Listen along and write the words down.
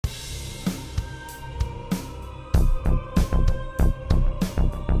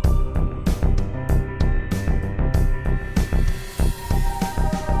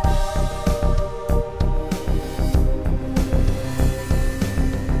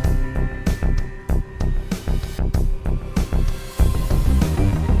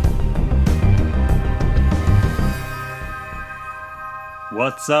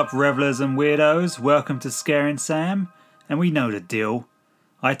What's up, revelers and weirdos? Welcome to Scaring Sam, and we know the deal.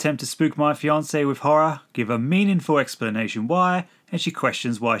 I attempt to spook my fiancée with horror, give a meaningful explanation why, and she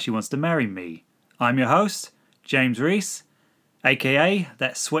questions why she wants to marry me. I'm your host, James Reese, aka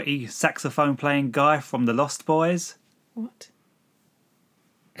that sweaty saxophone playing guy from the Lost Boys. What?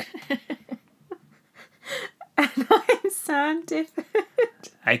 And I'm Sam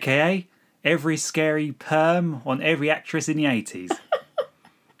Difford. Aka every scary perm on every actress in the 80s.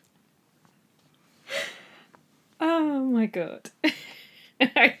 Oh my god.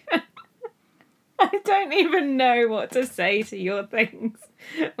 I don't even know what to say to your things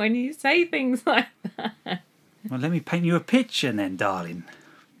when you say things like that. Well, let me paint you a picture then, darling.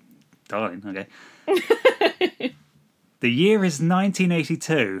 Darling, okay. The year is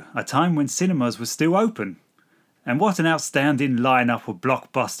 1982, a time when cinemas were still open. And what an outstanding lineup of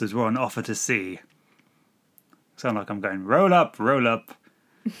blockbusters were on offer to see. Sound like I'm going, roll up, roll up.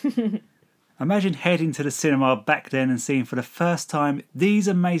 Imagine heading to the cinema back then and seeing for the first time these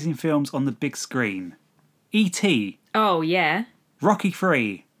amazing films on the big screen. E.T. Oh, yeah. Rocky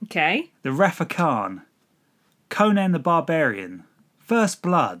III. Okay. The Wrath of Khan. Conan the Barbarian. First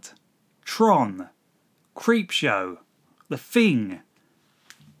Blood. Tron. Creepshow. The Thing.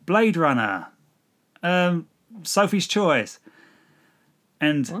 Blade Runner. Sophie's Choice.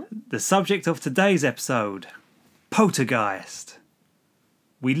 And What? the subject of today's episode, Poltergeist.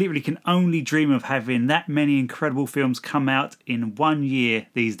 We literally can only dream of having that many incredible films come out in 1 year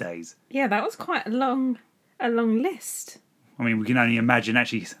these days. Yeah, that was quite a long list. I mean, we can only imagine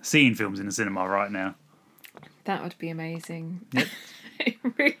actually seeing films in the cinema right now. That would be amazing. Yep. It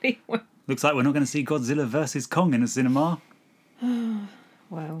really would. Looks like we're not going to see Godzilla vs. Kong in the cinema.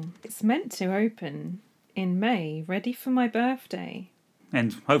 Well, it's meant to open in May, ready for my birthday.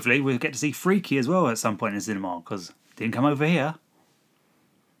 And hopefully we'll get to see Freaky as well at some point in the cinema, because it didn't come over here.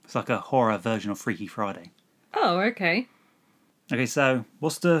 It's like a horror version of Freaky Friday. Oh, okay. Okay, so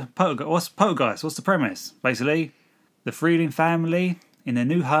what's Poltergeist? What's the premise? Basically, the Freeling family in their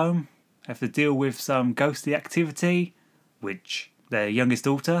new home have to deal with some ghostly activity, which their youngest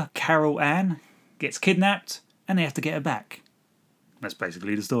daughter, Carol Ann, gets kidnapped, and they have to get her back. That's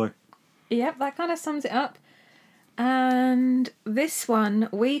basically the story. Yep, that kind of sums it up. And this one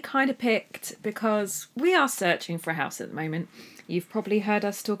we kind of picked because we are searching for a house at the moment. You've probably heard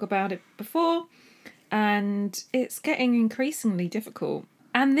us talk about it before, and it's getting increasingly difficult.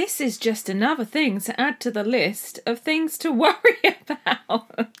 And this is just another thing to add to the list of things to worry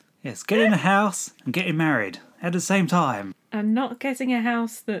about. Yes, getting a house and getting married at the same time. And not getting a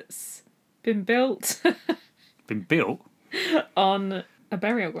house that's been built Been built? on a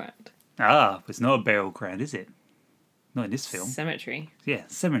burial ground. Ah, it's not a burial ground, is it? Not in this film. Cemetery. Yeah,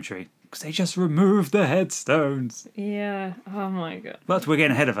 cemetery. Because they just removed the headstones. Yeah, oh my god. But we're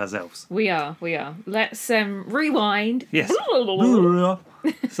getting ahead of ourselves. We are. Let's rewind. Yes.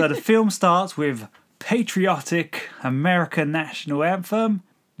 So the film starts with patriotic American national anthem,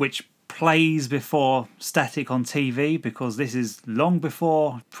 which plays before static on TV, because this is long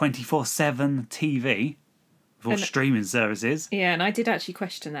before 24/7 TV, before And- streaming services. Yeah, and I did actually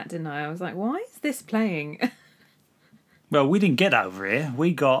question that, didn't I? I was like, why is this playing? Well, we didn't get over here.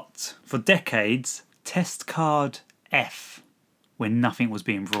 We got, for decades, Test Card F, when nothing was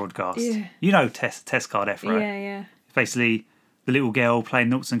being broadcast. Yeah. You know Test Card F, right? Yeah. Basically, the little girl playing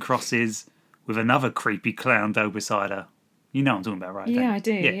noughts and crosses with another creepy clown doe beside her. You know what I'm talking about, right? don't Yeah, you? I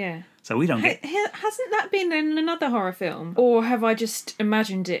do, yeah. So we don't get... Hasn't that been in another horror film? Or have I just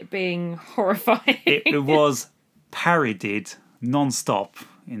imagined it being horrifying? It was parodied non-stop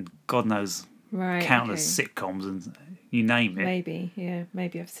in God knows right, countless okay. sitcoms and you name it.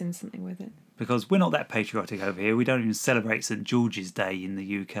 Maybe I've seen something with it. Because we're not that patriotic over here. We don't even celebrate St. George's Day in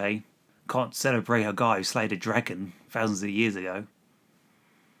the UK. Can't celebrate a guy who slayed a dragon thousands of years ago.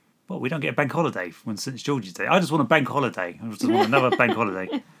 Well, we don't get a bank holiday when St. George's Day. I just want a bank holiday. I just want another bank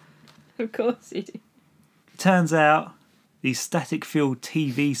holiday. Of course you do. Turns out these static-filled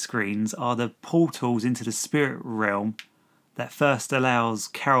TV screens are the portals into the spirit realm that first allows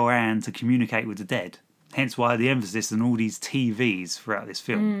Carol Ann to communicate with the dead. Hence why the emphasis on all these TVs throughout this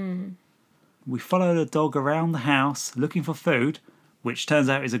film. We follow the dog around the house looking for food, which turns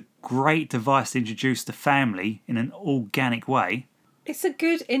out is a great device to introduce the family in an organic way. It's a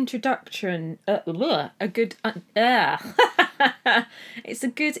good introduction. It's a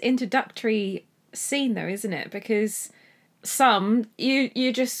good introductory scene, though, isn't it? Because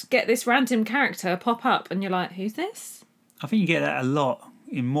you just get this random character pop up, and you're like, "Who's this?" I think you get that a lot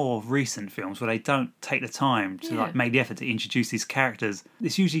in more recent films where they don't take the time to like make the effort to introduce these characters.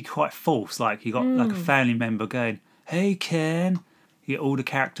 It's usually quite false. Like you got like a family member going, "Hey Ken, You get all the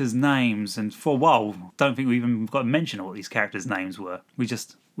characters' names, and for a while, don't think we even got to mention what these characters' names were. We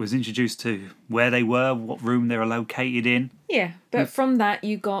just was introduced to where they were, what room they were located in. Yeah, but from that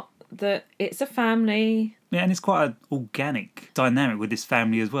you got that it's a family. Yeah, and it's quite an organic dynamic with this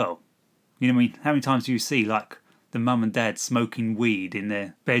family as well. You know what I mean? How many times do you see, like, the mum and dad smoking weed in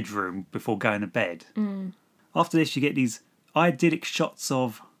their bedroom before going to bed? Mm. After this, you get these idyllic shots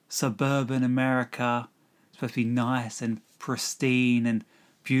of suburban America. It's supposed to be nice and pristine and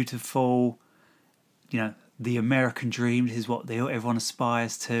beautiful. You know, the American dream. This is what everyone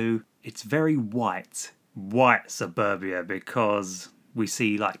aspires to. It's very white suburbia, because we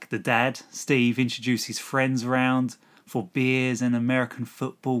see, like, the dad, Steve, introduce his friends around for beers and an American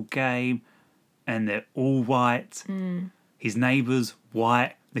football game, and they're all white. His neighbours,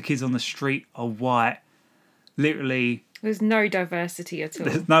 white. The kids on the street are white. Literally, There's no diversity at all.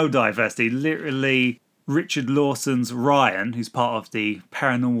 there's no diversity. Literally, Richard Lawson's Ryan, who's part of the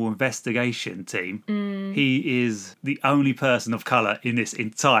paranormal investigation team, he is the only person of colour in this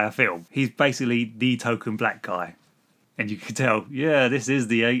entire film. He's basically the token black guy. And you can tell, yeah, this is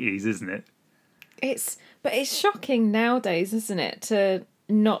the 80s, isn't it? But it's shocking nowadays, isn't it, to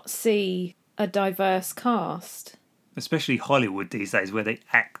not see a diverse cast. Especially Hollywood these days, where they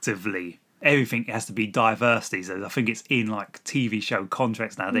actively, everything has to be diverse these days. I think it's in, like, TV show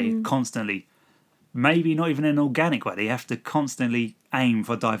contracts now. They constantly, maybe not even in an organic way, they have to constantly aim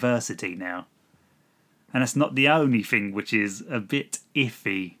for diversity now. And that's not the only thing which is a bit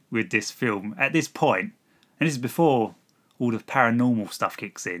iffy with this film at this point. And this is before all the paranormal stuff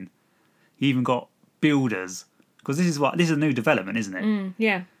kicks in. You even got builders, because this is a new development, isn't it?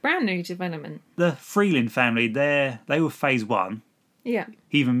 Yeah, brand new development. The Freeland family, they were phase one. Yeah.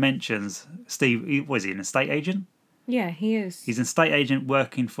 He even mentions Steve. Was he an estate agent? Yeah, he is. He's an estate agent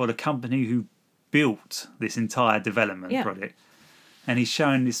working for the company who built this entire development project. And he's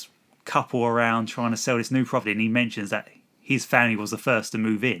showing this couple around trying to sell this new property, and he mentions that his family was the first to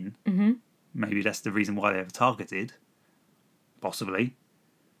move in. Mm-hmm. Maybe that's the reason why they were targeted. Possibly.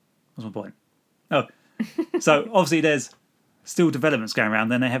 What's my point? Oh, so obviously there's still developments going around.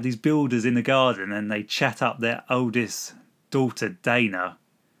 Then they have these builders in the garden, and they chat up their oldest daughter, Dana,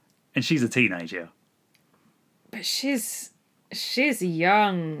 and she's a teenager. But she's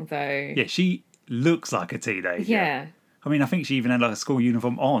young though. Yeah, she looks like a teenager. Yeah. I mean, I think she even had like a school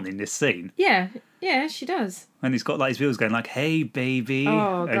uniform on in this scene. Yeah, she does. And it's got like his wheels going like, "Hey, baby."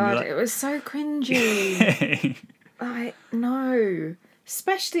 Oh and god, like, it was so cringy. Like, no.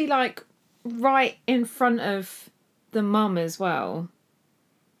 Especially like right in front of the mum as well.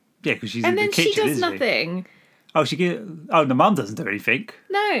 yeah, because she's And in the then kitchen, she does isn't nothing. Oh, the mum doesn't do anything.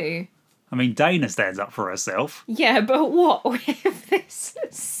 No. I mean, Dana stands up for herself. Yeah, but what with this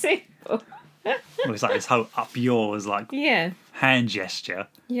simple? Well, it's like this whole up yours, like Yeah, hand gesture.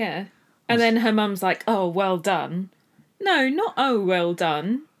 yeah. And then her mum's like, "Oh, well done." No, not "oh, well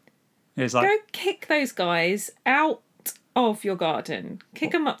done." It's like, Go kick those guys out of your garden.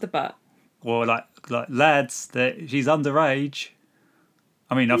 Kick them up the butt. well, like lads, that she's underage.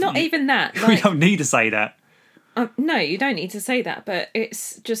 I mean, Not even that. we Like, don't need to say that. no, you don't need to say that, but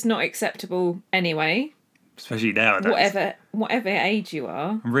it's just not acceptable anyway. Especially nowadays. Whatever age you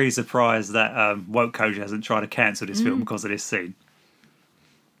are. I'm really surprised that Woke Coach hasn't tried to cancel this film because of this scene.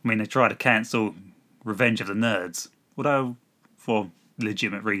 I mean, they tried to cancel Revenge of the Nerds, although for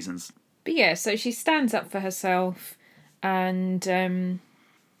legitimate reasons. But yeah, so she stands up for herself, and then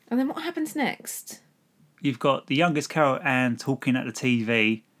what happens next? You've got the youngest Carol Ann talking at the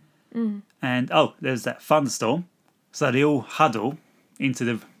TV, and there's that thunderstorm. So they all huddle into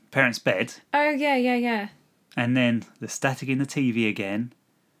the parents' bed, Oh yeah. and then the static in the TV again.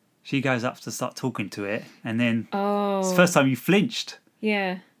 She goes up to start talking to it, and then it's the Oh first time you flinched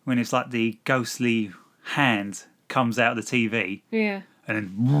yeah, when it's like the ghostly hand comes out of the TV, yeah. and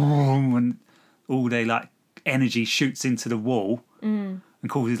then boom, and all their like energy shoots into the wall and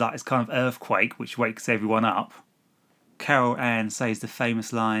causes like this kind of earthquake, which wakes everyone up. Carol Ann says the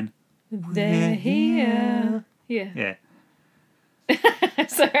famous line, They're here. Yeah. yeah.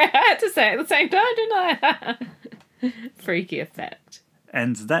 Sorry, I had to say it at the same time, didn't I? Freaky effect.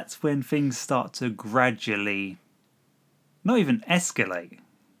 And that's when things start to gradually, not even escalate.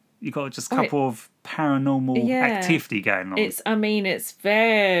 You've got just a couple of paranormal Yeah. activity going on. It's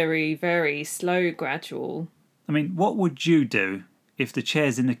very, very slow, gradual. I mean, what would you do if the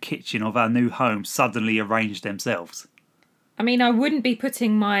chairs in the kitchen of our new home suddenly arranged themselves? I mean, I wouldn't be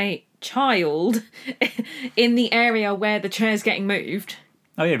putting my child in the area where the chair's getting moved.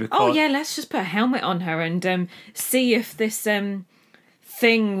 Oh yeah, because Oh yeah, let's just put a helmet on her and see if this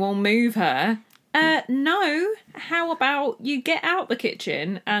thing will move her. No. How about you get out the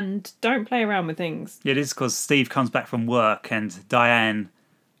kitchen and don't play around with things? Yeah, this is because Steve comes back from work and Diane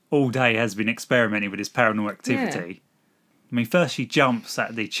all day has been experimenting with this paranormal activity. I mean, first she jumps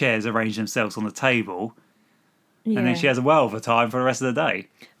at the chairs arranged themselves on the table, and then she has a well of a time for the rest of the day.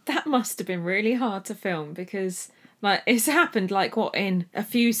 That must have been really hard to film because, like, it's happened, like, what, in a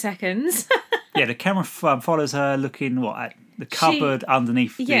few seconds? Yeah, the camera follows her looking, at the cupboard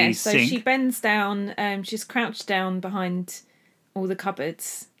underneath the Yeah, so sink. she bends down, she's crouched down behind all the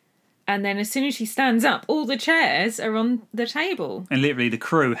cupboards. And then as soon as she stands up, all the chairs are on the table. And literally the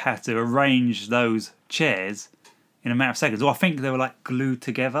crew had to arrange those chairs in a matter of seconds. Or I think they were, like, glued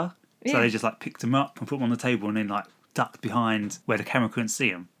together. So Yeah. they just, like, picked them up and put them on the table and then, like, ducked behind where the camera couldn't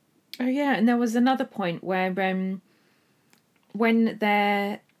see them. Oh, yeah, and there was another point where when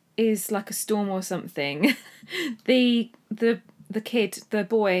there is, like, a storm or something, the kid, the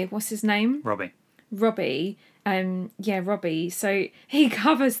boy, what's his name? Robbie. Robbie. Robbie. So he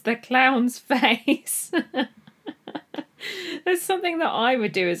covers the clown's face. There's something that I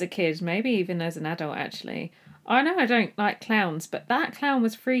would do as a kid, maybe even as an adult, actually. I know I don't like clowns, but that clown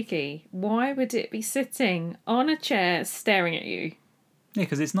was freaky. Why would it be sitting on a chair staring at you? Yeah,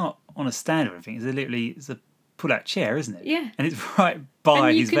 because it's not on a stand or anything. It's a pull-out chair, isn't it? Yeah. And it's right by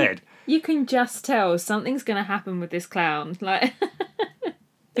And his bed. You can just tell something's going to happen with this clown. Like,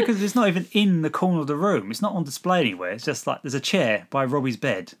 Because it's not even in the corner of the room. It's not on display anywhere. It's just like there's a chair by Robbie's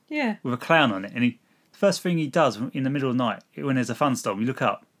bed yeah. with a clown on it. And the first thing he does in the middle of the night, when there's a thunderstorm, you look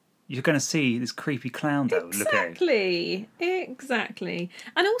up, you're going to see this creepy clown though. Look at it. Exactly.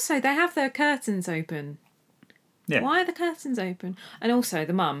 And also, they have their curtains open. Yeah. Why are the curtains open? And also,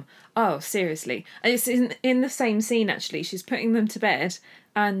 the mum. Oh, seriously. It's in the same scene, actually. She's putting them to bed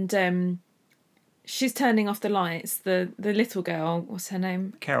and she's turning off the lights. The little girl, what's her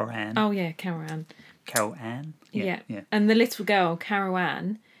name? Carol Ann. Oh, yeah, Carol Ann. Carol Ann? Yeah. And the little girl, Carol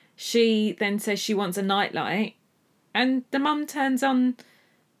Ann, she then says she wants a nightlight. And the mum turns on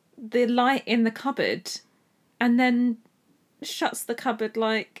the light in the cupboard and then shuts the cupboard,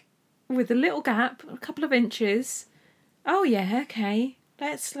 like, with a little gap, a couple of inches. Oh, yeah, okay.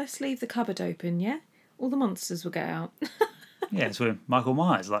 Let's leave the cupboard open, yeah? All the monsters will get out. Yeah, it's where Michael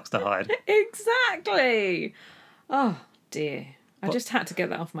Myers likes to hide. Exactly. Oh, dear. I just had to get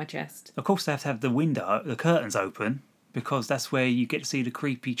that off my chest. Of course, they have to have the curtains open, because that's where you get to see the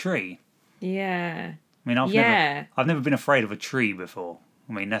creepy tree. Yeah. I mean, I've never been afraid of a tree before.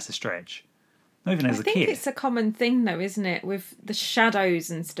 I mean, that's a stretch. Not even as a kid. I think it's a common thing, though, isn't it, with the shadows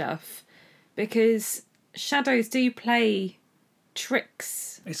and stuff? Because shadows do play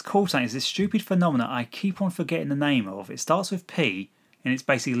tricks. It's called something. It's this stupid phenomenon I keep on forgetting the name of. It starts with P, and it's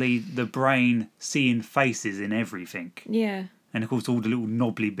basically the brain seeing faces in everything. Yeah. And of course, all the little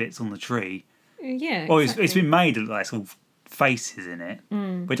knobbly bits on the tree. Yeah. Well, exactly. it's been made to look like it's all faces in it,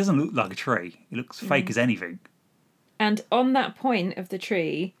 but it doesn't look like a tree. It looks fake as anything. And on that point of the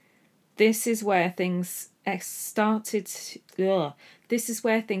tree, this is where things started. This is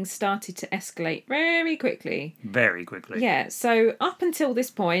where things started to escalate very quickly. Very quickly. Yeah. So up until this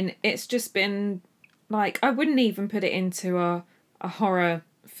point, it's just been like, I wouldn't even put it into a horror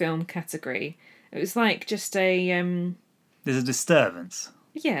film category. It was like just a There's a disturbance.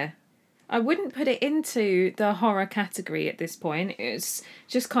 yeah. I wouldn't put it into the horror category at this point. It's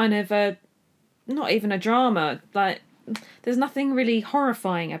just kind of not even a drama. Like, there's nothing really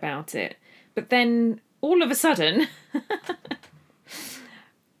horrifying about it. But then, all of a sudden,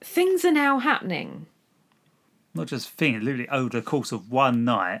 things are now happening. Not just things, literally over the course of one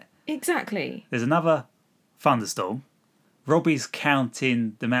night. Exactly. There's another thunderstorm. Robbie's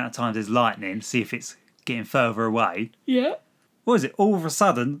counting the amount of times there's lightning, see if it's getting further away. Yeah. What is it? All of a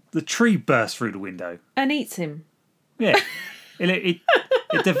sudden, the tree bursts through the window. And eats him. Yeah. it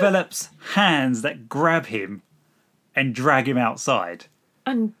develops hands that grab him and drag him outside.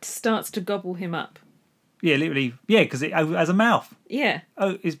 And starts to gobble him up. Yeah, literally. Yeah, because it has a mouth. Yeah.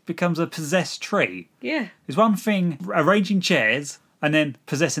 Oh, it becomes a possessed tree. Yeah. It's one thing arranging chairs and then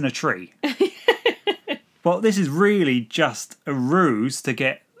possessing a tree. Well, this is really just a ruse to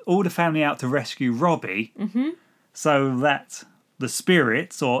get all the family out to rescue Robbie, so that the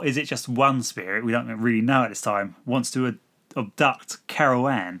spirits, or is it just one spirit, we don't really know at this time, wants to abduct Carol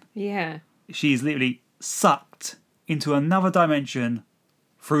Ann. Yeah. She's literally sucked into another dimension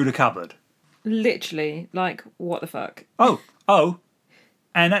through the cupboard. Literally. Like, what the fuck? Oh.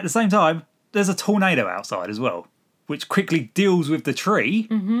 And at the same time, there's a tornado outside as well, which quickly deals with the tree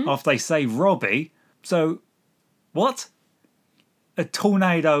after they save Robbie. So, what? A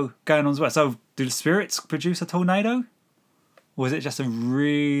tornado going on as well. So, do the spirits produce a tornado? Or is it just a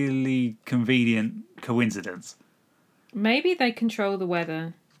really convenient coincidence? Maybe they control the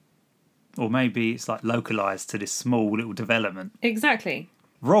weather. Or maybe it's like localised to this small little development. Exactly.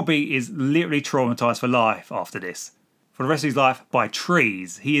 Robbie is literally traumatised for life after this. For the rest of his life, by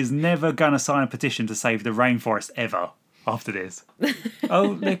trees. He is never going to sign a petition to save the rainforest ever after this.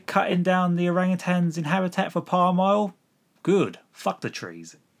 Oh, they're cutting down the orangutans in habitat for palm oil? Good. Fuck the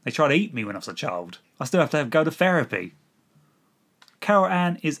trees. They tried to eat me when I was a child. I still have to go to therapy. Carol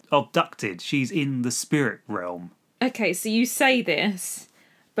Ann is abducted. She's in the spirit realm. Okay, so you say this,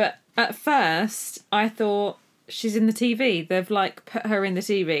 but at first I thought she's in the TV. They've like put her in the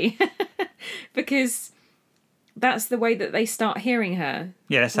TV because that's the way that they start hearing her.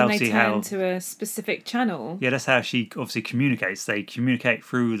 Yeah, that's when how they she turn how. to a specific channel. Yeah, that's how she obviously communicates. They communicate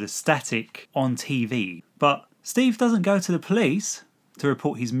through the static on TV. But Steve doesn't go to the police to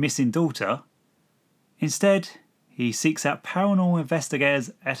report his missing daughter. Instead, he seeks out paranormal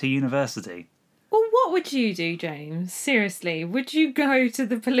investigators at a university. Well, what would you do, James? Seriously, would you go to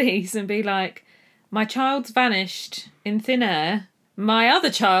the police and be like, my child's vanished in thin air, my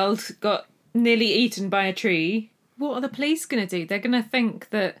other child got nearly eaten by a tree? What are the police going to do? They're going to think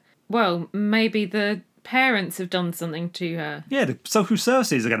that, well, maybe the parents have done something to her. Yeah, the social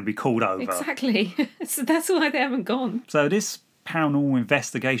services are going to be called over. Exactly. So that's why they haven't gone. So this paranormal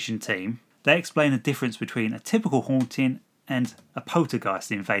investigation team, they explain the difference between a typical haunting and a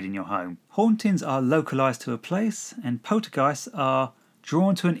poltergeist invading your home. Hauntings are localised to a place, and poltergeists are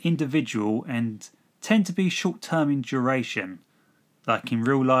drawn to an individual and tend to be short-term in duration. Like in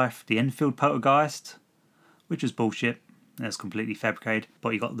real life, the Enfield poltergeist, which is bullshit, that's completely fabricated.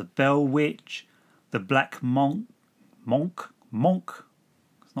 But you got the Bell Witch, the Black Monk,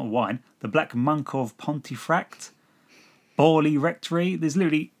 it's not wine, the Black Monk of Pontefract, Borley Rectory. There's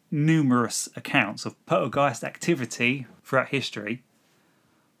literally numerous accounts of poltergeist activity throughout history,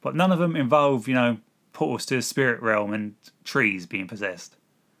 but none of them involve, portals to the spirit realm and trees being possessed.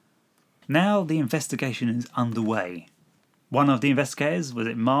 Now the investigation is underway. One of the investigators, was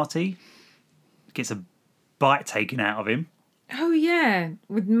it Marty, gets a bite taken out of him. Oh, yeah.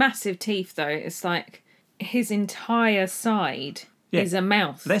 With massive teeth, though. It's like his entire side is a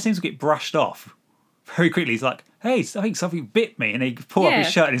mouth. That seems to get brushed off very quickly. He's like, hey, I think something bit me. And he pull up his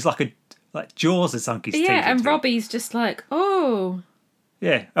shirt and it's like Jaws has sunk his teeth. Yeah, and into Robbie's just like, oh.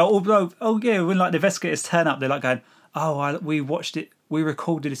 Yeah. Although, when like the investigators turn up, they're like going, we watched it. We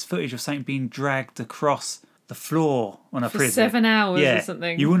recorded this footage of something being dragged across the floor on a for prison. 7 hours or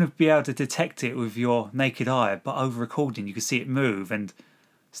something. You wouldn't be able to detect it with your naked eye, but over recording you could see it move. And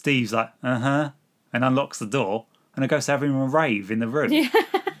Steve's like, and unlocks the door, and it goes to having a rave in the room. Yeah.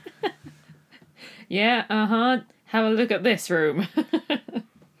 Yeah, have a look at this room.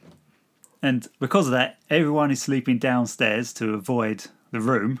 And because of that, everyone is sleeping downstairs to avoid the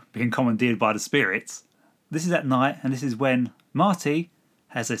room being commandeered by the spirits. This is at night, and this is when Marty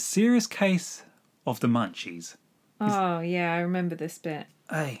has a serious case of the munchies. Oh, yeah, I remember this bit.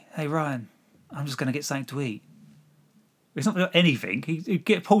 Hey, Ryan, I'm just going to get something to eat. It's not got anything. He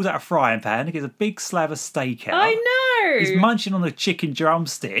pulls out a frying pan, he gets a big slab of steak out. I know! He's munching on a chicken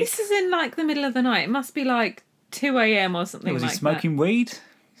drumstick. This is in like the middle of the night. It must be like 2 a.m. or something like that. Was he smoking weed?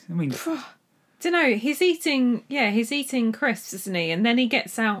 I mean, don't know. He's eating crisps, isn't he? And then he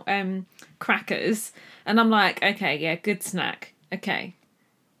gets out crackers, and I'm like, okay, yeah, good snack. Okay,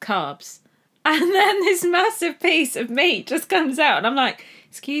 carbs. And then this massive piece of meat just comes out, and I'm like,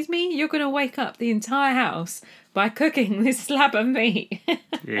 excuse me, you're going to wake up the entire house by cooking this slab of meat. yeah,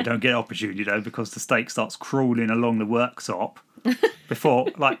 you don't get opportunity though, because the steak starts crawling along the worktop before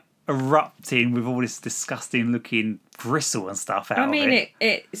like erupting with all this disgusting looking gristle and stuff out of it.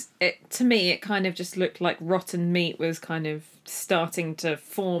 it to me it kind of just looked like rotten meat was kind of starting to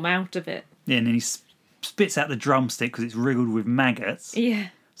form out of it. Yeah, and then he spits out the drumstick because it's riddled with maggots. Yeah.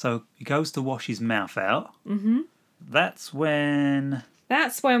 So he goes to wash his mouth out. Mm-hmm. That's when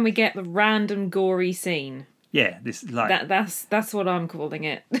we get the random gory scene. Yeah, this like that's what I'm calling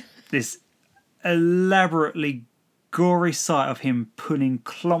it. This elaborately gory sight of him pulling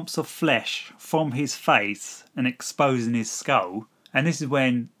clumps of flesh from his face and exposing his skull. And this is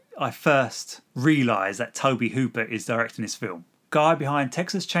when I first realised that Tobe Hooper is directing this film. Guy behind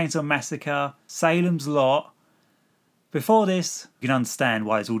Texas Chainsaw Massacre, Salem's Lot. Before this, you can understand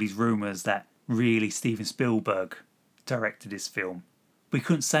why there's all these rumours that really Steven Spielberg directed this film. We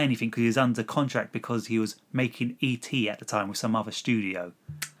couldn't say anything because he was under contract because he was making E.T. at the time with some other studio.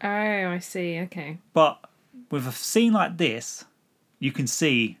 Oh, I see, okay. But with a scene like this, you can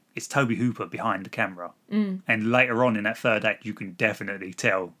see it's Tobe Hooper behind the camera. Mm. And later on in that third act, you can definitely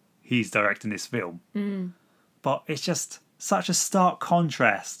tell he's directing this film. Mm. But it's just such a stark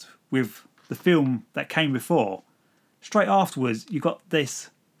contrast with the film that came before. Straight afterwards, you got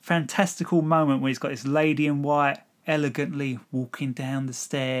this fantastical moment where he's got this lady in white elegantly walking down the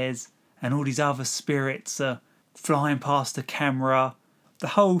stairs, and all these other spirits are flying past the camera. The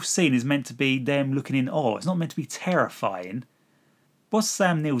whole scene is meant to be them looking in awe. It's not meant to be terrifying. What's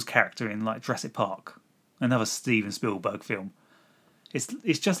Sam Neill's character in like Jurassic Park? Another Steven Spielberg film.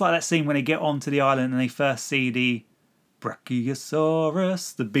 It's just like that scene when they get onto the island and they first see the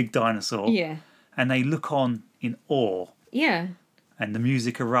Brachiosaurus, the big dinosaur. Yeah. And they look on in awe. Yeah. And the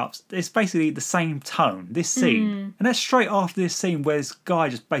music erupts. It's basically the same tone, this scene. And that's straight after this scene where this guy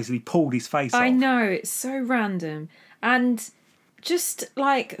just basically pulled his face off. I know, it's so random. And just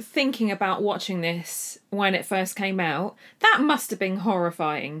like thinking about watching this when it first came out, that must have been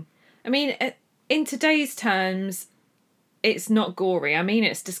horrifying. I mean, in today's terms, it's not gory. I mean,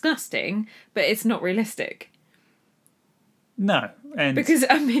 it's disgusting, but it's not realistic. No. And because,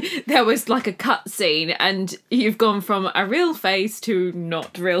 I mean, there was like a cut scene and you've gone from a real face to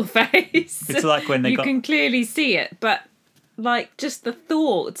not real face. It's like when they you can clearly see it, but like just the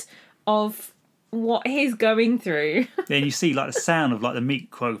thought of what he's going through. Then you see like the sound of like the meat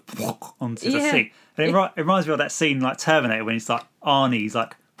quote onto the thing. And it reminds me of that scene like Terminator when it's like Arnie's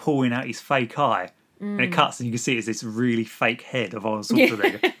like pulling out his fake eye. And it cuts and you can see it's this really fake head of Arnold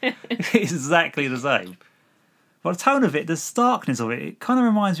Schwarzenegger. It's exactly the same. But the tone of it, the starkness of it, it kind of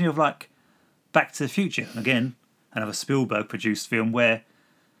reminds me of like Back to the Future. Again, another Spielberg-produced film where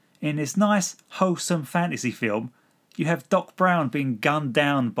in this nice, wholesome fantasy film, you have Doc Brown being gunned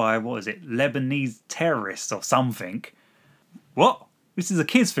down by, Lebanese terrorists or something. What? This is a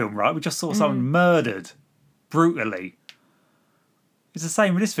kids' film, right? We just saw someone murdered brutally. It's the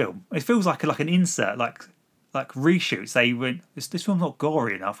same with this film. It feels like an insert, like reshoots. They went, this film's not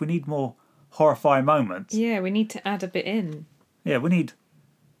gory enough. We need more horrifying moments. Yeah, we need to add a bit in. Yeah, we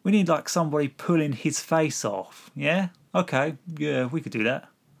need like somebody pulling his face off. Yeah? Okay. Yeah, we could do that.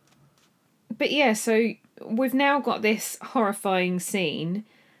 But yeah, so we've now got this horrifying scene,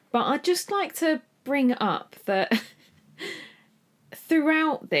 but I'd just like to bring up that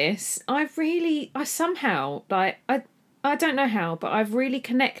throughout this, I somehow, like, I don't know how, but I've really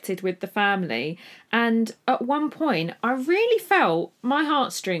connected with the family. And at one point, I really felt my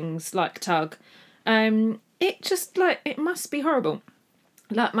heartstrings like tug. It just like, it must be horrible.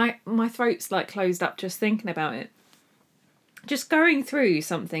 Like my throat's like closed up just thinking about it. Just going through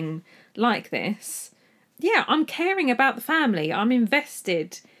something like this. Yeah, I'm caring about the family. I'm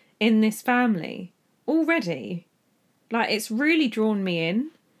invested in this family already. Like, it's really drawn me in.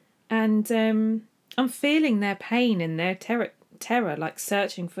 And, I'm feeling their pain and their terror, like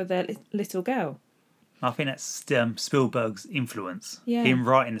searching for their little girl. I think that's Spielberg's influence. Yeah. Him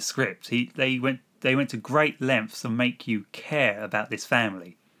writing the script. They went to great lengths to make you care about this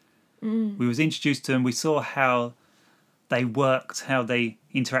family. We was introduced to them. We saw how they worked, how they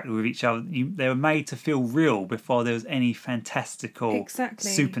interacted with each other. They were made to feel real before there was any fantastical,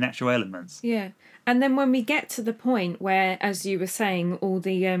 supernatural elements. Yeah, and then when we get to the point where, as you were saying, all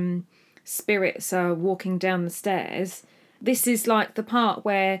the spirits are walking down the stairs, this is like the part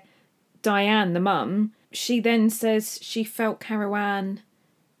where Diane, the mum, she then says she felt Carouan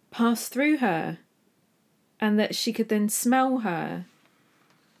pass through her and that she could then smell her.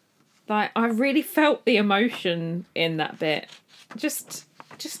 Like, I really felt the emotion in that bit. Just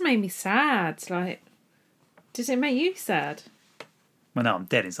made me sad. Like, does it make you sad? Well, no, I'm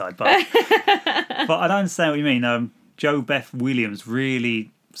dead inside, but but I don't understand what you mean. Jo Beth Williams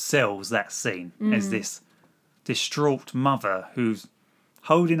really sells that scene as this distraught mother who's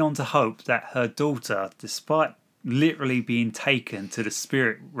holding on to hope that her daughter, despite literally being taken to the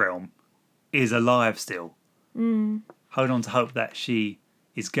spirit realm, is alive still. Hold on to hope that she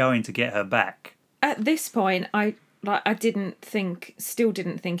is going to get her back. At this point, I still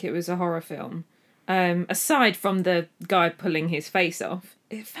didn't think it was a horror film. Aside from the guy pulling his face off,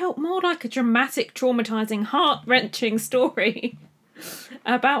 it felt more like a dramatic, traumatizing, heart-wrenching story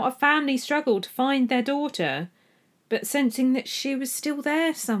about a family struggle to find their daughter, but sensing that she was still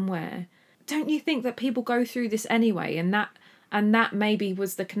there somewhere. Don't you think that people go through this anyway, and that maybe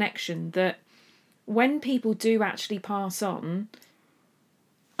was the connection, that when people do actually pass on,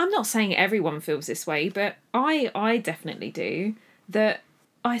 I'm not saying everyone feels this way, but I definitely do, that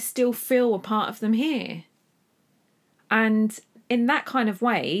I still feel a part of them here. And in that kind of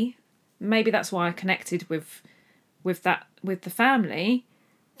way, maybe that's why I connected with the family,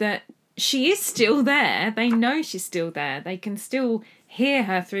 that she is still there. They know she's still there. They can still hear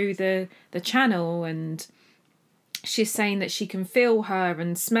her through the channel, and she's saying that she can feel her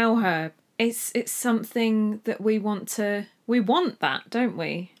and smell her it's something that we want that, don't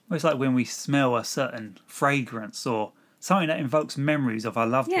we? Well, it's like when we smell a certain fragrance or something that invokes memories of our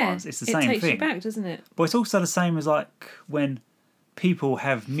loved Yeah, ones. It's the it same takes thing. you back, doesn't it? But it's also the same as like when people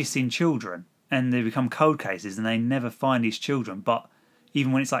have missing children and they become cold cases and they never find these children. But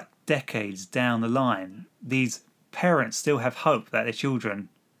even when it's like decades down the line, these parents still have hope that their children,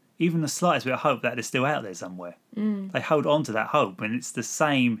 even the slightest bit of hope that they're still out there somewhere. They hold on to that hope, and it's the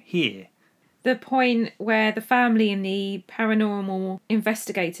same here. The point where the family and the paranormal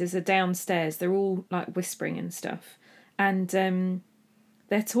investigators are downstairs, they're all like whispering and stuff. And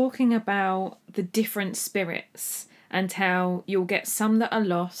they're talking about the different spirits and how you'll get some that are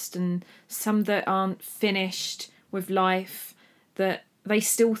lost and some that aren't finished with life, that they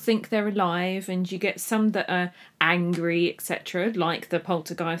still think they're alive, and you get some that are angry, etc., like the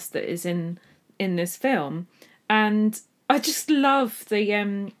poltergeist that is in this film. And I just love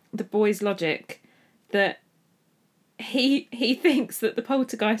the boy's logic that he thinks that the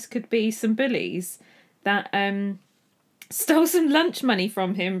poltergeist could be some bullies that stole some lunch money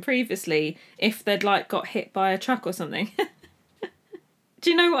from him previously if they'd like got hit by a truck or something. Do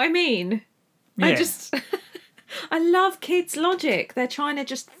you know what I mean? Yeah. I love kids' logic. They're trying to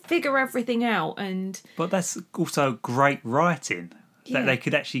just figure everything out, and But that's also great writing, Yeah. that they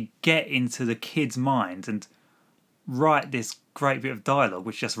could actually get into the kid's mind and write this great bit of dialogue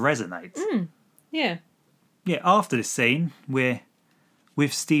which just resonates. yeah. Yeah, after this scene, we're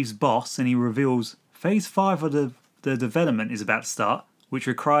with Steve's boss and he reveals Phase 5 of the development is about to start, which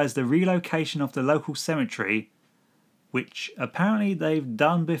requires the relocation of the local cemetery, which apparently they've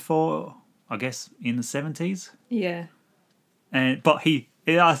done before, I guess, in the 70s. Yeah. But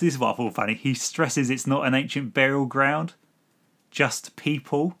this is what I thought funny, he stresses it's not an ancient burial ground, just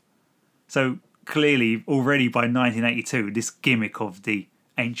people. So clearly, already by 1982, this gimmick of the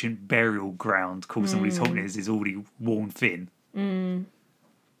ancient burial ground causing all these hauntings is already worn thin.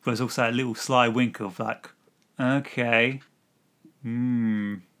 But there's also a little sly wink of like, okay,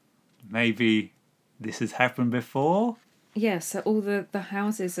 maybe this has happened before. Yeah, so all the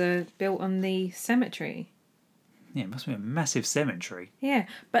houses are built on the cemetery. Yeah, it must be a massive cemetery. Yeah,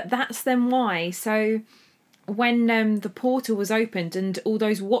 but that's then why. So when the portal was opened and all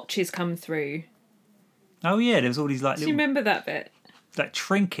those watches come through. Oh yeah, there was all these like Do you little remember that bit? like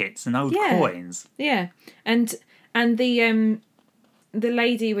trinkets and old Yeah. coins. Yeah, and the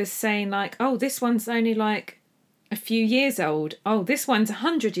lady was saying like, oh, this one's only like a few years old. Oh, this one's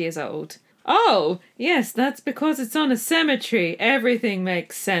 100 years old. Oh, yes, that's because it's on a cemetery. Everything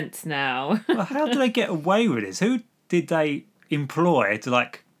makes sense now. Well, how do they get away with this? Who did they employ to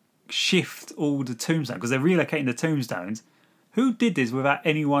like shift all the tombstones? Because they're relocating the tombstones. Who did this without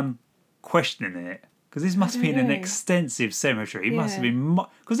anyone questioning it? Because this must have been an know. extensive cemetery. It must have Yeah. been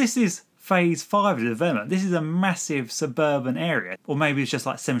because this is phase 5 of the development. This is a massive suburban area, or maybe it's just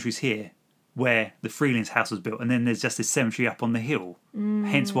like cemeteries here, where the Freelands house was built, and then there's just this cemetery up on the hill.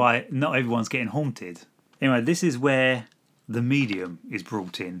 Hence why not everyone's getting haunted. Anyway, this is where the medium is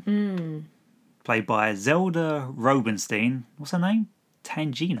brought in, played by Zelda Robenstein. What's her name?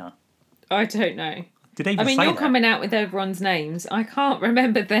 Tangina. I don't know. Did they even I mean, say you're that? coming out with everyone's names. I can't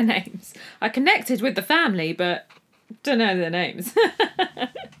remember their names. I connected with the family, but don't know their names.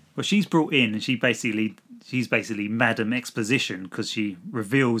 Well, she's brought in, and she's basically Madam Exposition, because she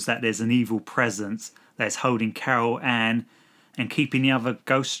reveals that there's an evil presence that's holding Carol Ann and keeping the other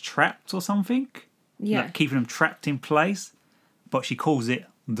ghosts trapped or something. Yeah. Like keeping them trapped in place. But she calls it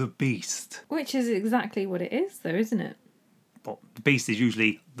the Beast. Which is exactly what it is, though, isn't it? But the Beast is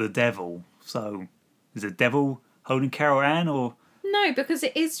usually the devil. So is the devil holding Carol Ann, or No, because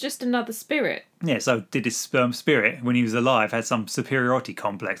it is just another spirit. yeah? So did this spirit when he was alive had some superiority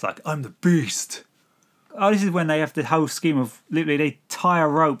complex, like I'm the Beast? Oh, this is when they have the whole scheme of literally they tie a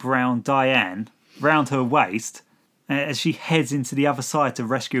rope round Diane, round her waist, as she heads into the other side to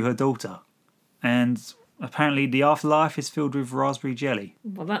rescue her daughter. And apparently the afterlife is filled with raspberry jelly.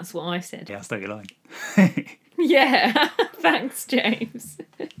 Well, that's what I said. Yeah, I stole your line. Yeah, thanks, James.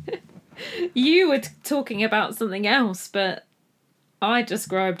 You were talking about something else, but I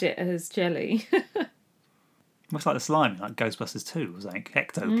described it as jelly. Much like the slime, like Ghostbusters 2, was like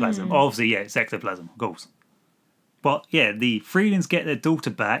ectoplasm. Obviously, yeah, it's ectoplasm, of course. But yeah, the Freelands get their daughter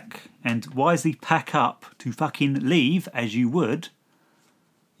back and wisely pack up to fucking leave, as you would.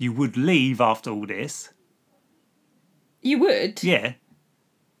 You would leave after all this. You would, Yeah,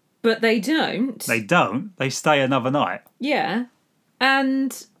 but they don't. they don't. They stay another night. Yeah.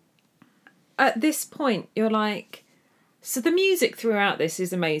 And at this point, you're like... So the music throughout this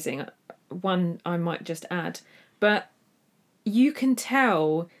is amazing. One I might just add. But you can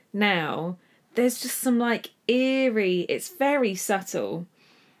tell now, there's just some like eerie, it's very subtle,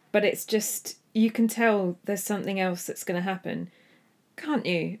 but it's just, you can tell there's something else that's going to happen. Can't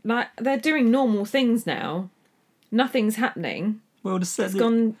you? Like, they're doing normal things now. Nothing's happening. Well,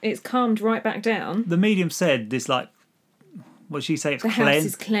 It's calmed right back down. The medium said this, like, what she say? It's The house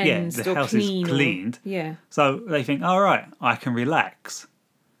is cleansed, yeah, the or house clean, is cleaned. Yeah. So they think, all right, I can relax.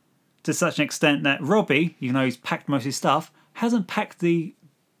 To such an extent that Robbie, even though he's packed most of his stuff, hasn't packed the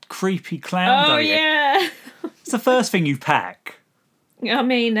creepy clown dough yet. Yeah. It's the first thing you pack. I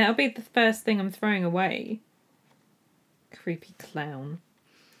mean, that'll be the first thing I'm throwing away. Creepy clown.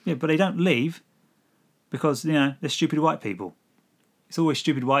 Yeah, but they don't leave because, they're stupid white people. It's always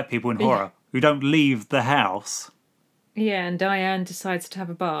stupid white people in horror who don't leave the house. Yeah, and Diane decides to have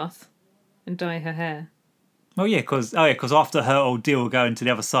a bath and dye her hair. Oh yeah, because after her ordeal going to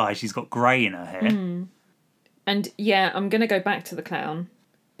the other side, she's got grey in her hair. And yeah, I'm gonna go back to the clown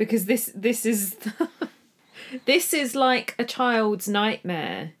because this is this is like a child's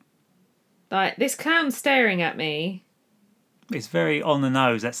nightmare. Like, this clown staring at me. It's very on the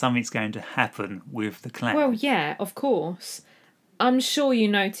nose that something's going to happen with the clown. Well, yeah, of course. I'm sure you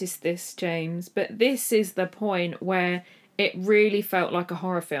noticed this, James, but this is the point where it really felt like a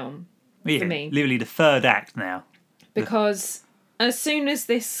horror film for me. Literally the third act now. Because as soon as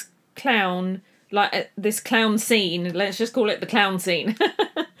this clown, like this clown scene, let's just call it the clown scene.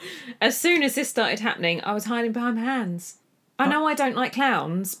 As soon as this started happening, I was hiding behind my hands. I know I don't like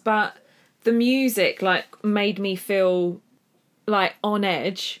clowns, but the music made me feel like on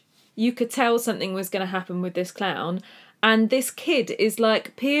edge. You could tell something was going to happen with this clown, and this kid is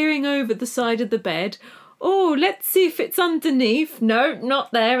like peering over the side of the bed. Oh, let's see if it's underneath. No,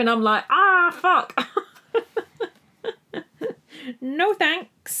 not there. And I'm like, fuck. No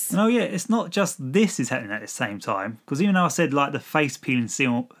thanks. No, yeah, it's not just this is happening at the same time. Because even though I said like the face peeling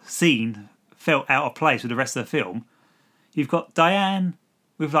scene felt out of place with the rest of the film, you've got Diane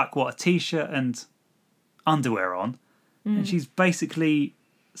with a t-shirt and underwear on, and she's basically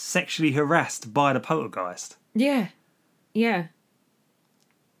sexually harassed by the poltergeist. Yeah. Yeah.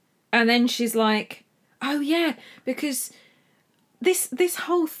 And then she's like, oh yeah, because this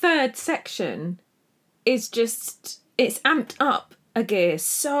whole third section is just, it's amped up a gear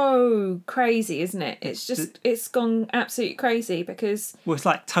so crazy, isn't it? It's just, it's gone absolutely crazy because... Well, it's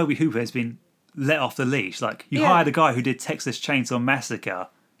like Toby Hooper has been let off the leash. Like, you hired a guy who did Texas Chainsaw Massacre,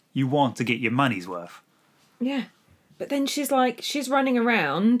 you want to get your money's worth. Yeah. But then she's running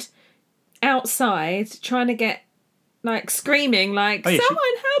around outside trying to get, screaming, someone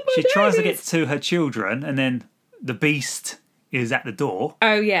help me. She tries to get to her children, and then the beast is at the door.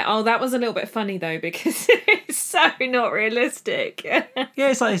 Oh, yeah. Oh, that was a little bit funny, though, because it's so not realistic. Yeah,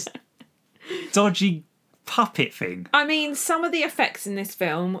 it's like this dodgy puppet thing. I mean, some of the effects in this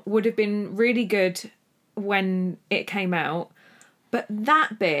film would have been really good when it came out, but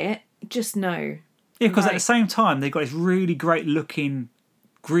that bit, just no. Yeah, because at the same time, they've got this really great-looking,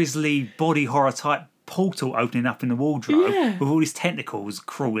 grisly, body horror type portal opening up in the wardrobe with all these tentacles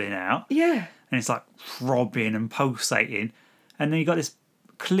crawling out. Yeah. And it's like throbbing and pulsating. And then you've got this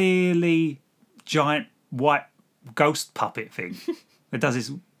clearly giant white ghost puppet thing that does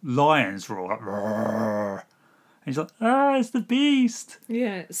this lion's roar. Like, and he's like, it's the beast.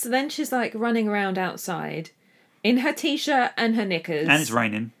 Yeah. So then she's running around outside in her t-shirt and her knickers. And it's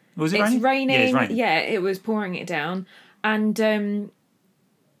raining. Was it raining? It's raining. Yeah, it's raining. Yeah, it was pouring it down. And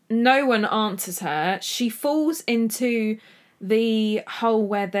no one answers her. She falls into the hole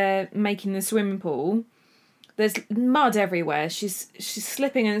where they're making the swimming pool. There's mud everywhere. She's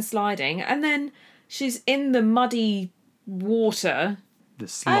slipping and sliding. And then she's in the muddy water. The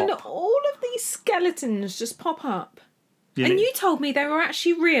slop. And all of these skeletons just pop up. Yeah, and you told me they were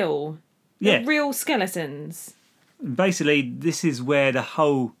actually real. They're real skeletons. Basically, this is where the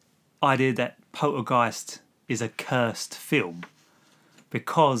whole idea that Poltergeist is a cursed film,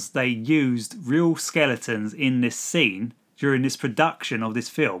 because they used real skeletons in this scene during this production of this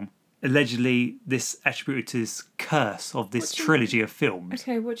film. Allegedly, this attributed to this curse of this trilogy of films.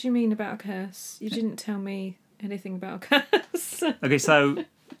 Okay, what do you mean about a curse? You didn't tell me anything about a curse. Okay, so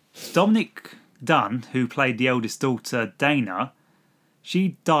Dominic Dunn, who played the eldest daughter, Dana,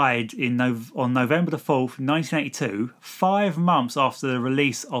 she died on November the 4th, 1982, 5 months after the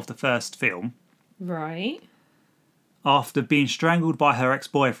release of the first film. Right. After being strangled by her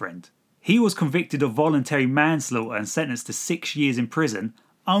ex-boyfriend. He was convicted of voluntary manslaughter and sentenced to 6 years in prison,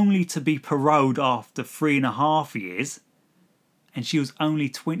 only to be paroled after 3.5 years. And she was only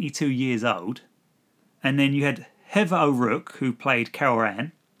 22 years old. And then you had Heather O'Rourke, who played Carol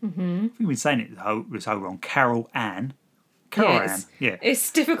Ann. Mm-hmm. I think we've been saying it so wrong. Carol Ann. Carol Yeah, Ann. Yeah.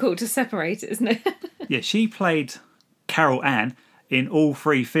 It's difficult to separate it, isn't it? Yeah, she played Carol Ann in all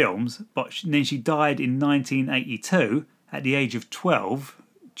three films, but then she died in 1982 at the age of 12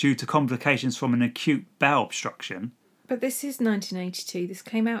 due to complications from an acute bowel obstruction. But this is 1982. This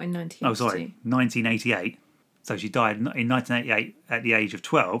came out in 1982. Oh, sorry, 1988. So she died in 1988 at the age of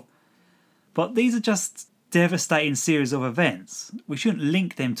 12. But these are just devastating series of events. We shouldn't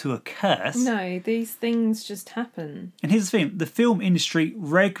link them to a curse. No, these things just happen. And here's the thing, the film industry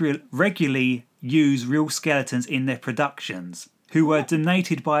regularly use real skeletons in their productions, who were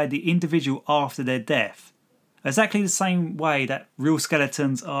donated by the individual after their death. Exactly the same way that real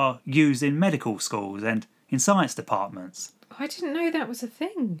skeletons are used in medical schools and in science departments. I didn't know that was a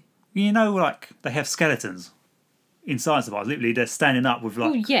thing. You know, like, they have skeletons in science departments. Literally, they're standing up with,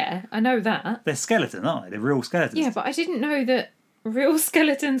 like... Oh, yeah, I know that. They're skeletons, aren't they? They're real skeletons. Yeah, but I didn't know that real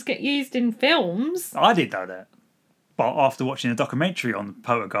skeletons get used in films. I did know that. But after watching a documentary on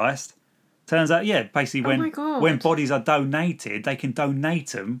Poltergeist, turns out, yeah, basically my God. when bodies are donated, they can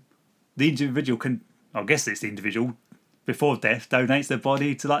donate them. The individual can, I guess it's the individual, before death, donates their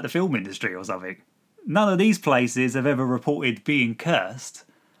body to, like, the film industry or something. None of these places have ever reported being cursed.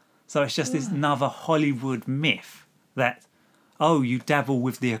 So it's just this another Hollywood myth that, oh, you dabble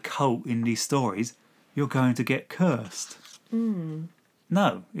with the occult in these stories, you're going to get cursed.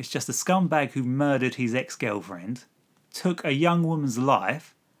 No, it's just a scumbag who murdered his ex-girlfriend, took a young woman's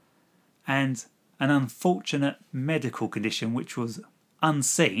life, and an unfortunate medical condition which was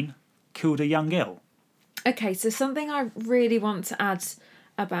unseen killed a young girl. Okay, so something I really want to add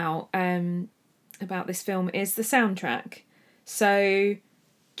about this film is the soundtrack. So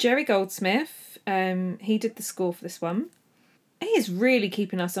Jerry Goldsmith, he did the score for this one. He is really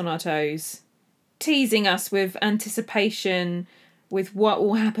keeping us on our toes, teasing us with anticipation, with what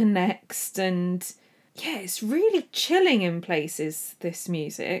will happen next, and yeah, it's really chilling in places, this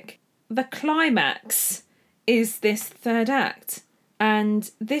music. The climax is this third act, and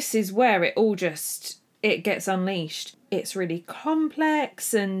this is where it gets unleashed. It's really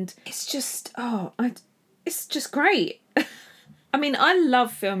complex, and it's just, it's just great. I mean, I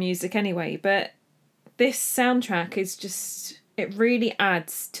love film music anyway, but this soundtrack is just, it really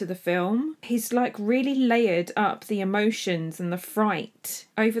adds to the film. He's like really layered up the emotions and the fright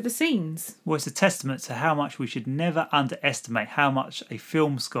over the scenes. Well, it's a testament to how much we should never underestimate how much a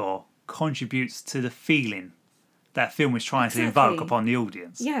film score contributes to the feeling that film is trying to invoke upon the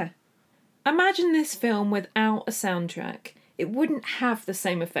audience. Yeah. Imagine this film without a soundtrack. It wouldn't have the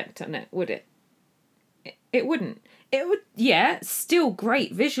same effect on it, would it? It wouldn't. It would, yeah, still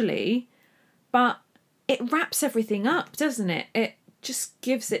great visually, but it wraps everything up, doesn't it? It just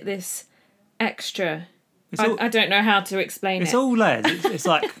gives it this extra... I don't know how to explain it. It's all layers. It's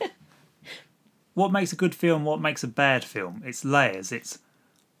like, what makes a good film, what makes a bad film? It's layers. It's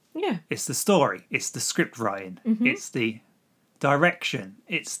the story. It's the script writing. Mm-hmm. It's the direction.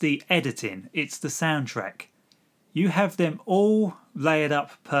 It's the editing. It's the soundtrack. You have them all layered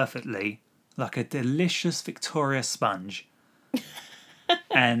up perfectly, like a delicious Victoria sponge,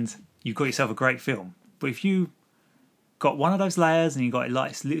 and you've got yourself a great film. But if you got one of those layers and you got it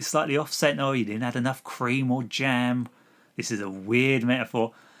like slightly off center, you didn't add enough cream or jam. This is a weird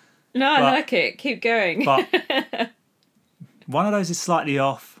metaphor. No, I like it. Keep going. But one of those is slightly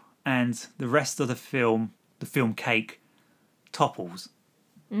off, and the rest of the film cake, topples,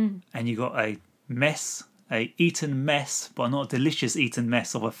 and you got a mess, a eaten mess, but not a delicious eaten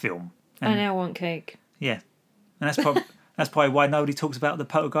mess of a film. And, I now want cake. Yeah, and that's probably why nobody talks about the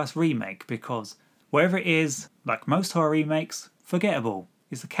Poltergeist remake, because wherever it is, like most horror remakes, forgettable.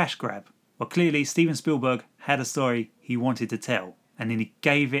 It's a cash grab. Well, clearly Steven Spielberg had a story he wanted to tell, and then he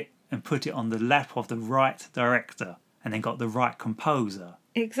gave it and put it on the lap of the right director, and then got the right composer.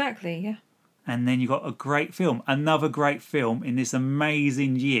 Exactly, yeah. And then you got a great film, another great film in this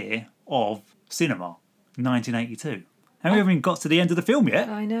amazing year of cinema, 1982. And we haven't even got to the end of the film yet.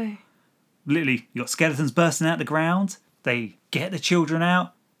 I know. Literally, you got skeletons bursting out the ground, they get the children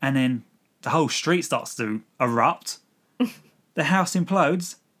out, and then the whole street starts to erupt. The house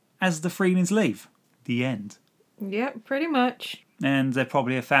implodes as the Freelings leave. The end. Yep, pretty much. And they're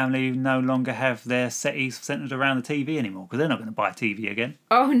probably a family who no longer have their settees centred around the TV anymore, because they're not going to buy a TV again.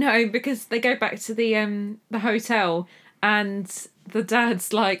 Oh no, because they go back to the hotel, and the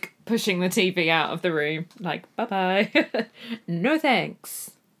dad's like pushing the TV out of the room, like, bye-bye. No thanks.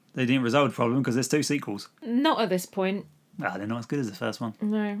 They didn't resolve the problem because there's 2 sequels. Not at this point. Ah, they're not as good as the first one.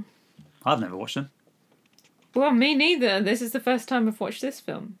 No. I've never watched them. Well, me neither. This is the first time I've watched this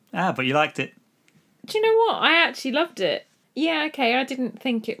film. Ah, but you liked it. Do you know what? I actually loved it. Yeah, okay, I didn't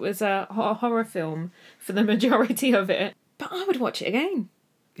think it was a horror film for the majority of it. But I would watch it again.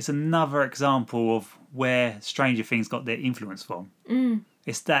 It's another example of where Stranger Things got their influence from.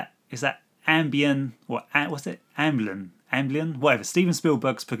 It's that Ambien, or what's it? Amblin, whatever. Steven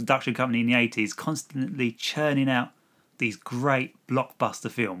Spielberg's production company in the 80s constantly churning out these great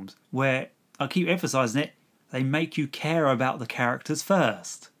blockbuster films where, I keep emphasising it, they make you care about the characters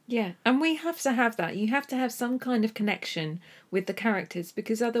first. Yeah, and we have to have that. You have to have some kind of connection with the characters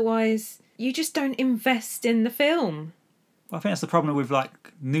because otherwise you just don't invest in the film. Well, I think that's the problem with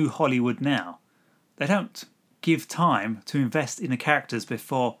like new Hollywood now. They don't give time to invest in the characters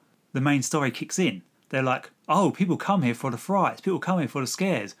before the main story kicks in. They're like, oh, people come here for the frights, people come here for the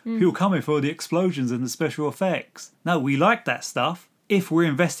scares, people come here for the explosions and the special effects. No, we like that stuff if we're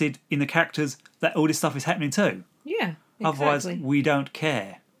invested in the characters that all this stuff is happening to. Yeah, exactly. Otherwise, we don't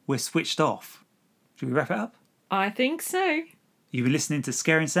care. We're switched off. Should we wrap it up? I think so. You've been listening to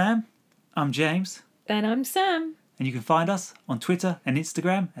Scaring Sam. I'm James. And I'm Sam. And you can find us on Twitter and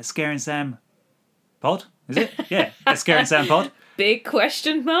Instagram at Scaring Sam Pod. Is it? Yeah, at Scaring Sam Pod. Big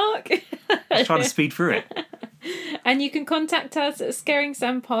question mark. I was trying to speed through it. And you can contact us at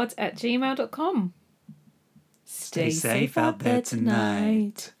scaringsampod@gmail.com. Stay safe out there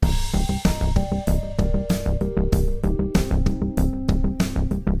tonight.